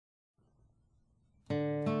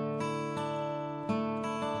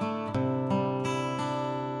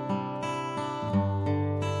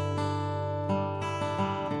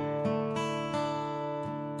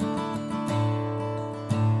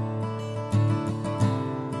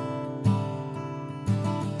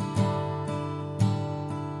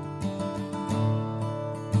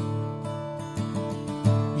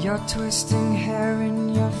You're twisting hair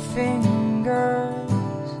in your fingers,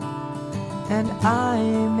 and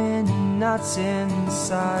I'm in nuts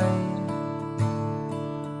inside.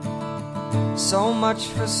 So much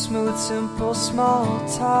for smooth, simple, small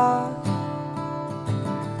talk.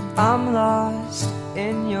 I'm lost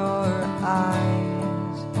in your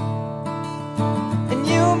eyes. And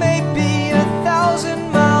you may be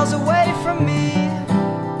 1,000 miles away from me,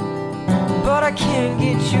 but I can't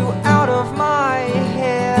get you out of my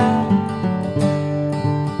head.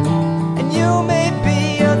 And you may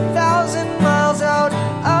be 1,000 miles out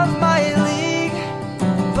of my league,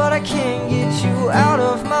 but I can't get you out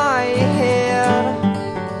of my head.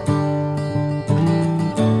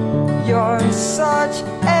 You're such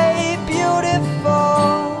a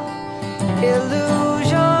beautiful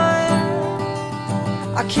illusion.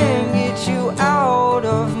 I can't get you out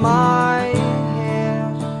of my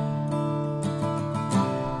head.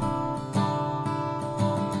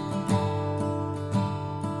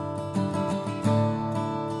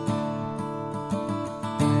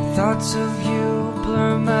 Thoughts of you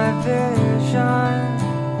blur my vision.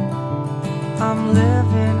 I'm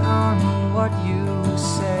living on what you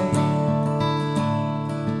say.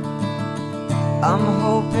 I'm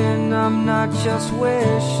hoping I'm not just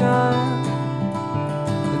wishing,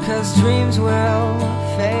 because dreams will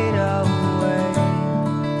fade away.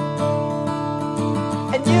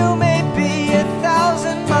 And you may be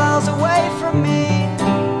 1,000 miles away from me,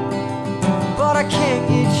 but I can't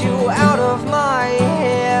get you out of my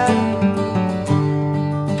head.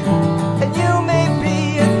 And you may be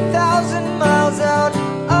 1,000 miles out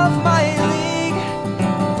of my league,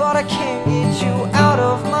 but I can't get you out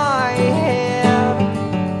of my head.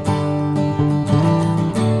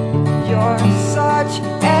 You're such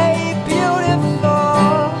a beautiful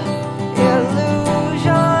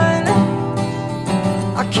illusion.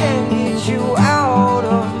 I can't get you out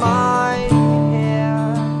of my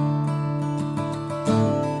head.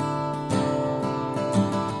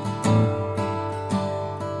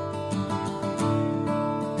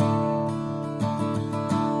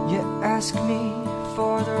 You ask me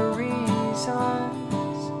for the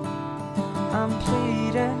reasons, I'm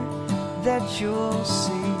pleading that you'll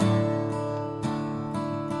see.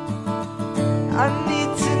 I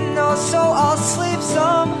need to know, so I'll sleep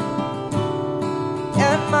some,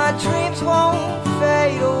 and my dreams won't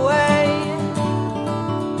fade away.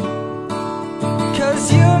 'Cause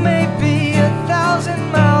you may be 1,000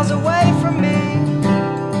 miles away from me,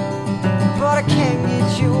 but I can't get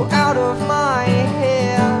you out of my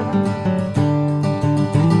head.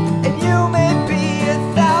 And you may be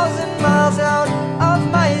 1,000 miles out of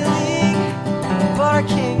my league, but I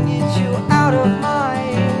can't get you out of my head.